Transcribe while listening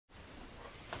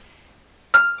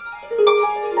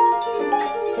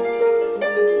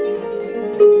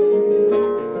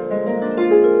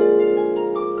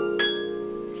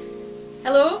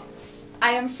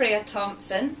Fraya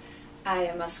Thomsen. I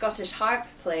am a Scottish harp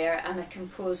player and a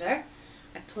composer.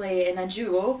 I play in a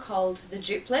duo called the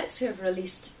Duplets, who have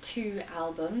released 2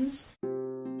 albums.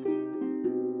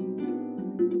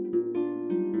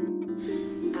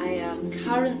 I am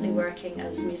currently working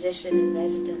as musician in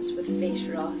residence with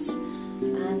Fraya Ross,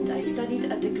 and I studied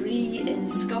a degree in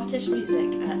Scottish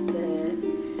music at the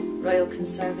Royal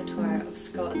Conservatoire of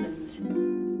Scotland.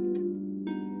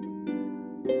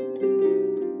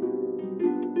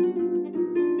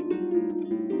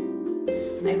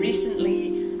 I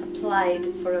recently applied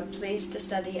for a place to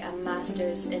study a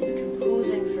Masters in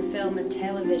Composing for Film and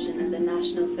Television at the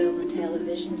National Film and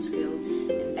Television School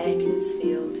in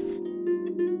Beaconsfield.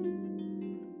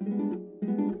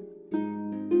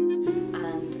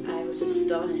 And I was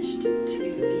astonished to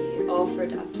be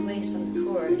offered a place on the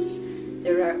course.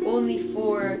 There are only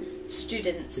 4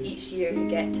 students each year who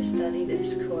get to study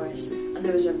this course, and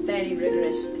there was a very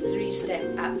rigorous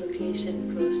 3-step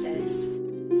application process.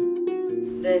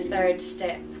 The 3rd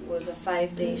step was a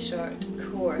 5-day short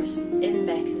course in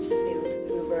Beaconsfield.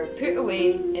 We were put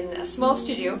away in a small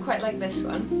studio, quite like this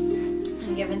one,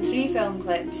 and given 3 film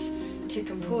clips to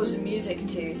compose music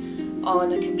to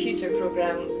on a computer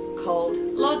program called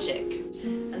Logic.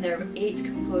 And there were 8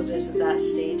 composers at that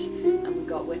stage, and we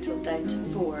got whittled down to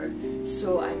 4.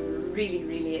 So I'm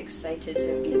really excited to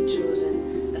have been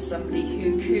chosen as somebody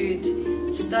who could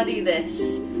study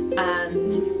this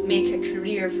and make a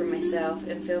career for myself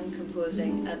in film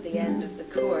composing at the end of the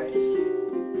course.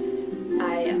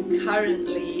 I am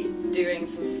currently doing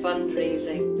some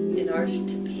fundraising in order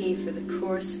to pay for the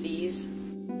course fees.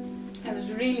 I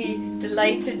was really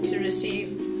delighted to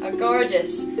receive a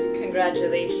gorgeous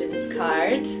congratulations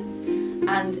card,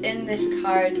 and in this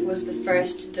card was the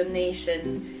first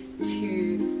donation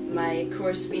to my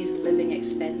course fees and living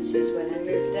expenses. When I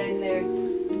moved down there,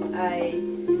 I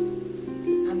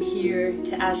am here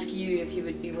to ask you if you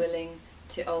would be willing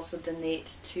to also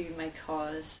donate to my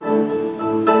cause.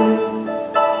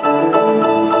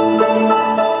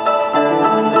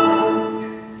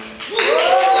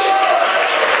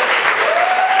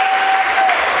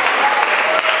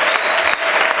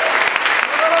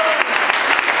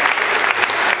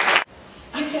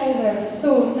 You guys are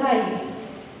so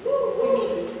nice.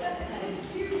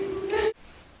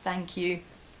 Thank you.